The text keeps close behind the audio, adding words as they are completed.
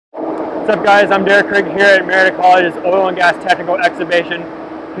What's up, guys? I'm Derek Craig here at Merida College's Oil and Gas Technical Exhibition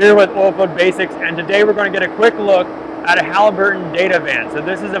here with Oilfield Basics, and today we're going to get a quick look at a Halliburton Data van. So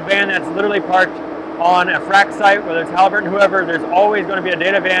this is a van that's literally parked on a frac site, whether it's Halliburton, whoever. There's always going to be a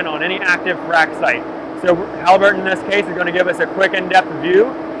data van on any active frac site. So Halliburton in this case is going to give us a quick in-depth view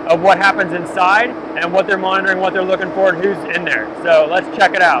of what happens inside and what they're monitoring, what they're looking for, and who's in there. So let's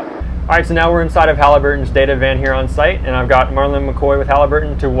check it out. All right, so now we're inside of Halliburton's data van here on site, and I've got Marlon McCoy with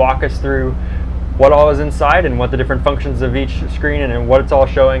Halliburton to walk us through what all is inside and what the different functions of each screen and what it's all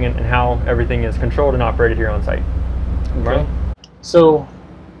showing and how everything is controlled and operated here on site. Okay. So,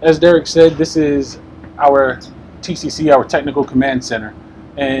 as Derek said, this is our TCC, our Technical Command Center,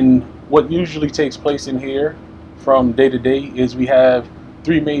 and what usually takes place in here from day to day is we have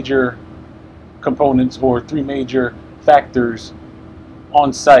three major components or three major factors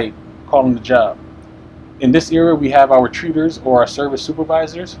on site calling the job. In this area we have our treaters or our service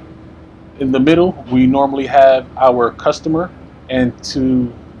supervisors. In the middle we normally have our customer, and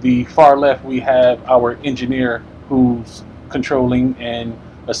to the far left we have our engineer who's controlling and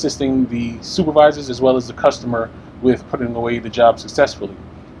assisting the supervisors as well as the customer with putting away the job successfully.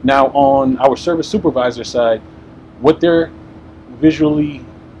 Now on our service supervisor side, what they're visually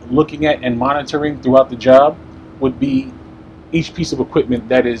looking at and monitoring throughout the job would be each piece of equipment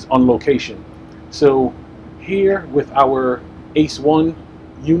that is on location. So here with our ACE-1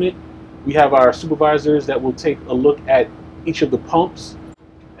 unit, we have our supervisors that will take a look at each of the pumps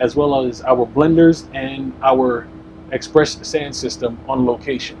as well as our blenders and our express sand system on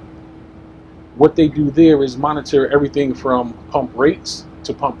location. What they do there is monitor everything from pump rates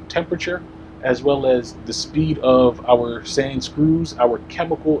to pump temperature, as well as the speed of our sand screws, our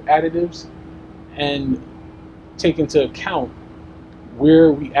chemical additives, and take into account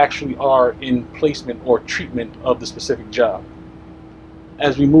where we actually are in placement or treatment of the specific job.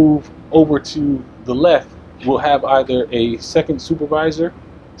 As we move over to the left, we'll have either a second supervisor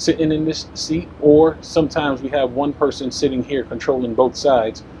sitting in this seat, or sometimes we have one person sitting here controlling both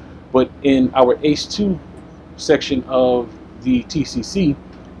sides. But in our ACE-2 section of the TCC,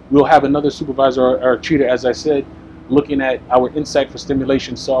 we'll have another supervisor or treater, as I said, looking at our Insight for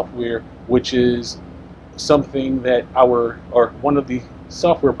Stimulation software, which is something that one of the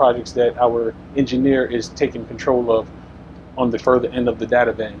software projects that our engineer is taking control of on the further end of the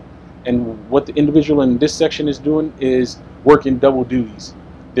data van. And what the individual in this section is doing is working double duties.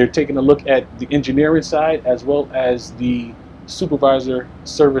 They're taking a look at the engineering side as well as the supervisor,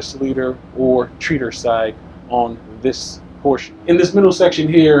 service leader, or treater side on this portion. In this middle section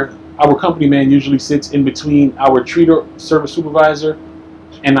here, our company man usually sits in between our treater, service supervisor,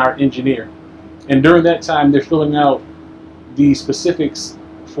 and our engineer. And during that time, they're filling out the specifics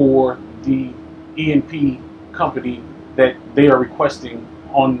for the E&P company that they are requesting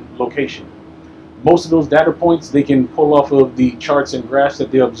on location. Most of those data points they can pull off of the charts and graphs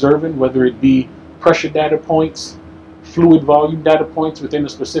that they're observing, whether it be pressure data points, fluid volume data points within a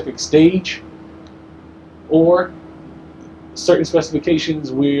specific stage, or certain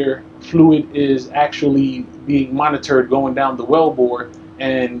specifications where fluid is actually being monitored going down the wellbore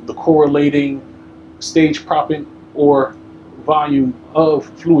and the correlating stage proppant or volume of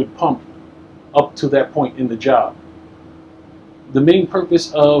fluid pump up to that point in the job. The main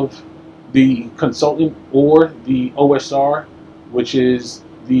purpose of the consultant or the OSR, which is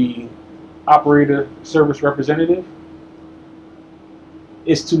the operator service representative,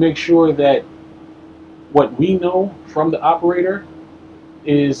 is to make sure that what we know from the operator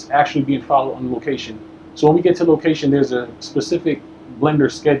is actually being followed on location. So when we get to location, there's a specific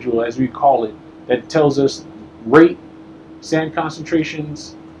blender schedule, as we call it, that tells us rate, sand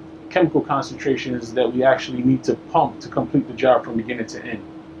concentrations, chemical concentrations that we actually need to pump to complete the job from beginning to end.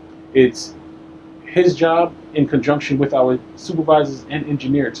 It's his job in conjunction with our supervisors and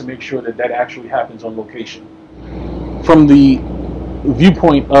engineer to make sure that that actually happens on location. From the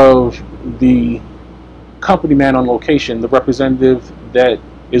viewpoint of the company man on location, the representative that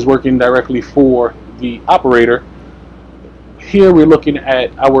is working directly for the operator, here we're looking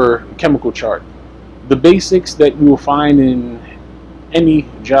at our chemical chart. The basics that you will find in any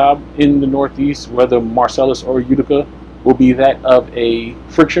job in the Northeast, whether Marcellus or Utica, will be that of a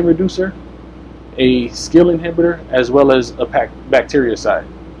friction reducer, a skill inhibitor, as well as a bactericide.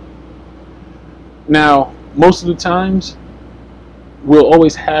 Now, most of the times, we'll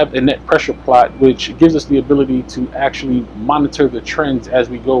always have a net pressure plot, which gives us the ability to actually monitor the trends as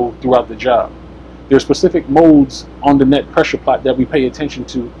we go throughout the job. There are specific modes on the net pressure plot that we pay attention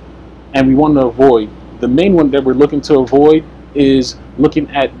to and we want to avoid. The main one that we're looking to avoid is looking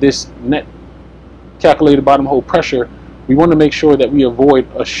at this net calculated bottom hole pressure. We want to make sure that we avoid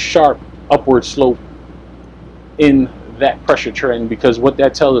a sharp upward slope in that pressure trend, because what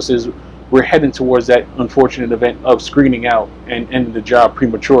that tells us is we're heading towards that unfortunate event of screening out and ending the job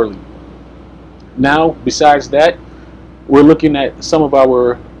prematurely. Now, besides that, we're looking at some of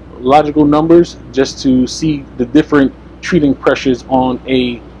our logical numbers just to see the different treating pressures on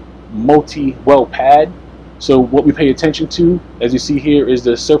a multi-well pad. So what we pay attention to, as you see here, is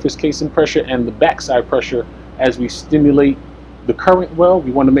the surface casing pressure and the backside pressure as we stimulate the current well.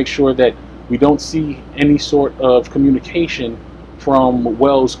 We want to make sure that we don't see any sort of communication from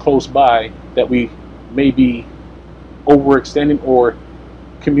wells close by that we may be overextending or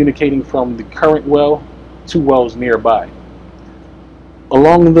communicating from the current well to wells nearby.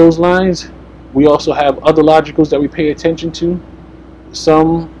 Along those lines, we also have other logicals that we pay attention to.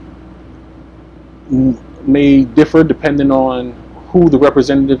 Some may differ depending on who the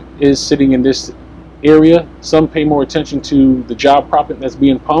representative is sitting in this area. Some pay more attention to the job proppant that's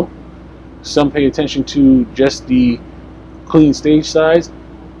being pumped. Some pay attention to just the clean stage size.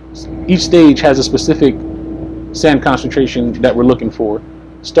 Each stage has a specific sand concentration that we're looking for.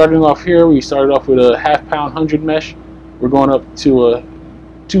 Starting off here, we started off with a half-pound 100 mesh. We're going up to a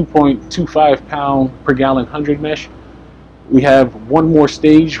 2.25 pound per gallon 100 mesh. We have one more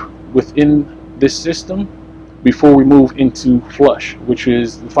stage within this system before we move into flush, which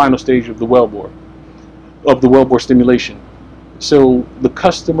is the final stage of the wellbore stimulation. So the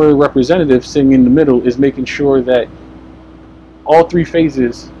customer representative sitting in the middle is making sure that all three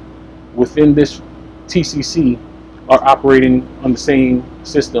phases within this TCC are operating on the same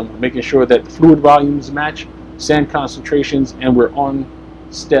system, making sure that the fluid volumes match, sand concentrations, and we're on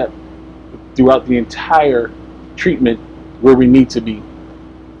step throughout the entire treatment where we need to be.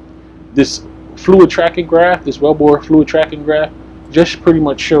 This fluid tracking graph, this wellbore fluid tracking graph, just pretty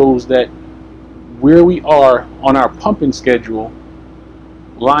much shows that where we are on our pumping schedule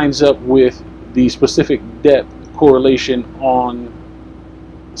lines up with the specific depth correlation on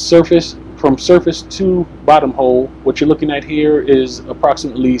surface. From surface to bottom hole, what you're looking at here is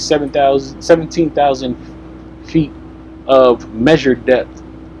approximately 17,000 feet of measured depth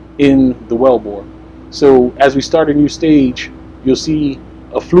in the wellbore. So as we start a new stage, you'll see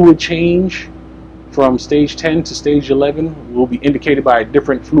a fluid change from stage 10 to stage 11 will be indicated by a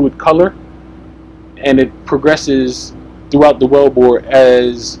different fluid color, and it progresses throughout the wellbore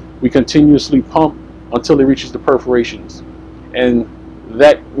as we continuously pump until it reaches the perforations, and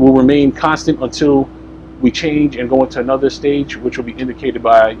that will remain constant until we change and go into another stage, which will be indicated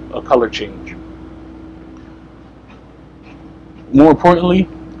by a color change. More importantly,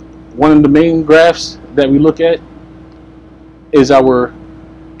 one of the main graphs that we look at is our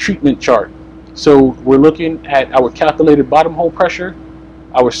treatment chart. So we're looking at our calculated bottom hole pressure,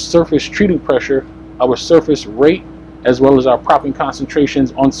 our surface treating pressure, our surface rate, as well as our proppant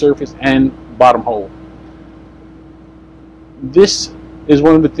concentrations on surface and bottom hole. This is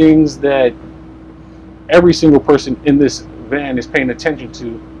one of the things that every single person in this van is paying attention to,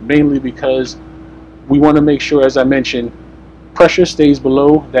 mainly because we want to make sure, as I mentioned, pressure stays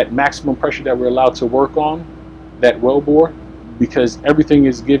below that maximum pressure that we're allowed to work on, that wellbore, because everything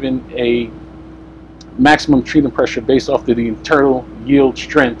is given a maximum treatment pressure based off of the internal yield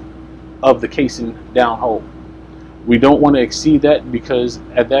strength of the casing downhole. We don't want to exceed that, because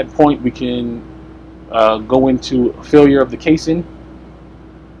at that point we can go into failure of the casing,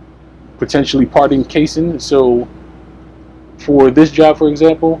 potentially parting casing. So for this job, for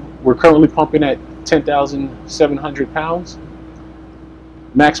example, we're currently pumping at 10,700 pounds.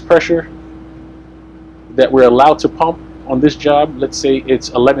 Max pressure that we're allowed to pump on this job, let's say it's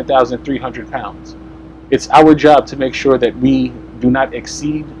 11,300 pounds. It's our job to make sure that we do not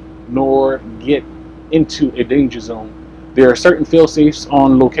exceed nor get into a danger zone. There are certain fail-safes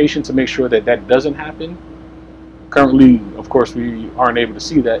on location to make sure that that doesn't happen. Currently, of course, we aren't able to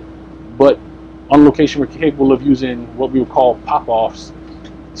see that, but on location we're capable of using what we would call pop-offs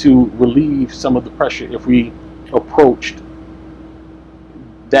to relieve some of the pressure if we approached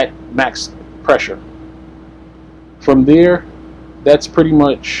that max pressure. From there, that's pretty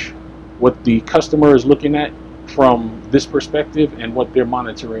much what the customer is looking at from this perspective and what they're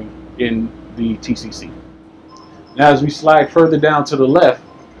monitoring in the TCC. Now, as we slide further down to the left,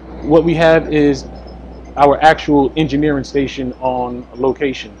 what we have is our actual engineering station on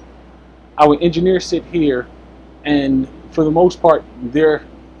location. Our engineers sit here, and for the most part, they're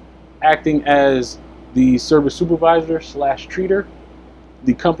acting as the service supervisor / treater,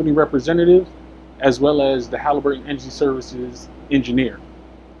 the company representative, as well as the Halliburton Energy Services engineer.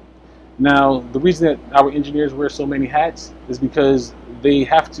 Now, the reason that our engineers wear so many hats is because they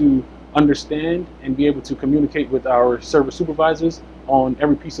have to understand and be able to communicate with our service supervisors on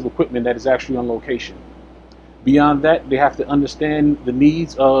every piece of equipment that is actually on location. Beyond that, they have to understand the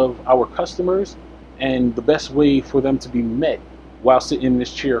needs of our customers and the best way for them to be met while sitting in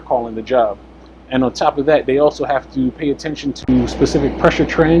this chair calling the job. And on top of that, they also have to pay attention to specific pressure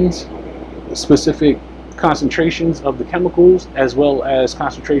trends, specific concentrations of the chemicals, as well as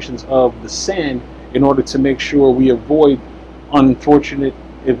concentrations of the sand, in order to make sure we avoid unfortunate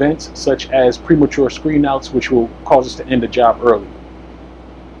events such as premature screen outs, which will cause us to end the job early.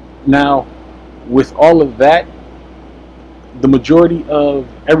 Now, with all of that, the majority of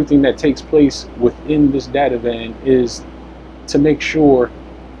everything that takes place within this data van is to make sure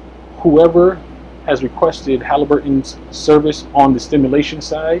whoever has requested Halliburton's service on the stimulation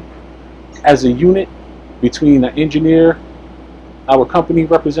side, as a unit between the engineer, our company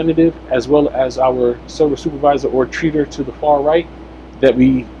representative, as well as our service supervisor or treater to the far right, that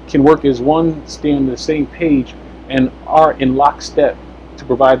we can work as one, stay on the same page, and are in lockstep to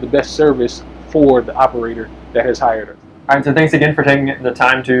provide the best service for the operator that has hired us. All right, so thanks again for taking the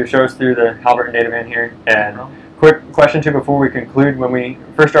time to show us through the Halliburton Data van here. And quick question too before we conclude. When we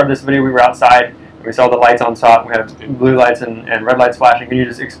first started this video, we were outside and we saw the lights on top. We have blue lights and red lights flashing. Can you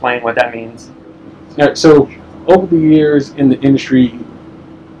just explain what that means? Yeah, so over the years in the industry,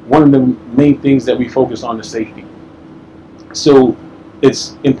 one of the main things that we focus on is safety. So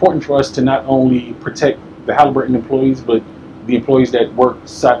it's important for us to not only protect the Halliburton employees, but the employees that work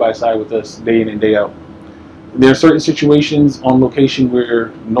side by side with us day in and day out. There are certain situations on location where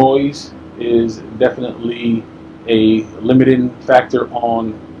noise is definitely a limiting factor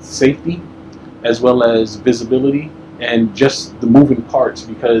on safety, as well as visibility and just the moving parts,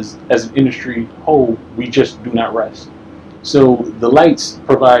 because as an industry whole, we just do not rest. So the lights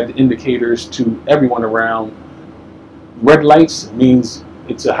provide indicators to everyone around. Red lights means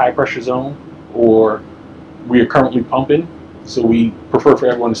it's a high pressure zone, or we are currently pumping. So we prefer for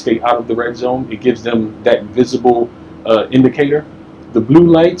everyone to stay out of the red zone. It gives them that visible indicator. The blue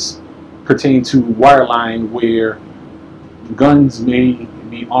lights pertain to wireline, where guns may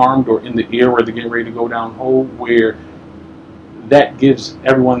be armed or in the air where they're getting ready to go down hole, where that gives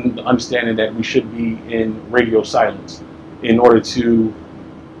everyone the understanding that we should be in radio silence in order to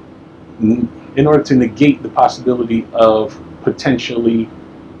negate the possibility of potentially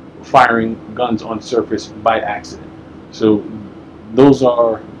firing guns on surface by accident. So those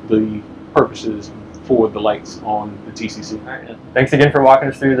are the purposes for the lights on the TCC. All right. Thanks again for walking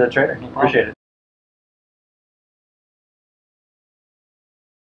us through the trailer. Appreciate it.